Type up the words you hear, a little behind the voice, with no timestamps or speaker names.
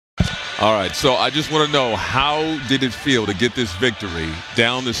All right, so I just want to know, how did it feel to get this victory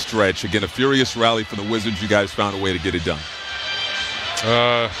down the stretch? Again, a furious rally for the Wizards. You guys found a way to get it done.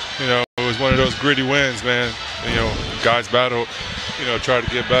 You know, it was one of those gritty wins, man. You know, guys battled, you know, try to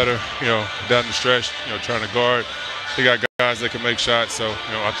get better, you know, down the stretch, you know, trying to guard. They got guys that can make shots, so,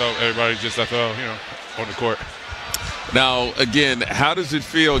 you know, I thought everybody just, you know, on the court. Now, again, how does it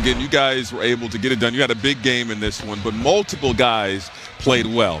feel? Again, you guys were able to get it done. You had a big game in this one, but multiple guys played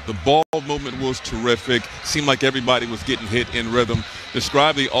well. The ball movement was terrific. Seemed like everybody was getting hit in rhythm.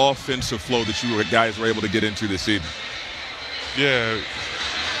 Describe the offensive flow that you guys were able to get into this evening. Yeah,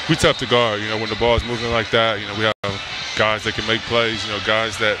 we tough to guard. You know, when the ball's moving like that, you know, we have guys that can make plays, you know,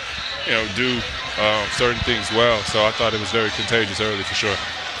 guys that, you know, do certain things well. So I thought it was very contagious early for sure.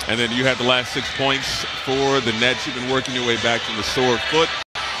 And then you had the last 6 points for the Nets. You've been working your way back from the sore foot.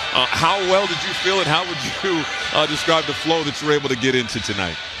 How well did you feel it? How would you describe the flow that you were able to get into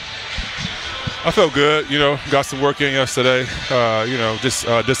tonight? I felt good. You know, got some work in yesterday. You know, just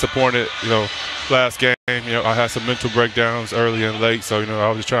disappointed, you know, last game. You know, I had some mental breakdowns early and late. So, you know, I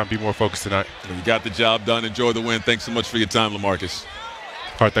was just trying to be more focused tonight. You got the job done. Enjoy the win. Thanks so much for your time, LaMarcus.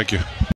 All right, thank you.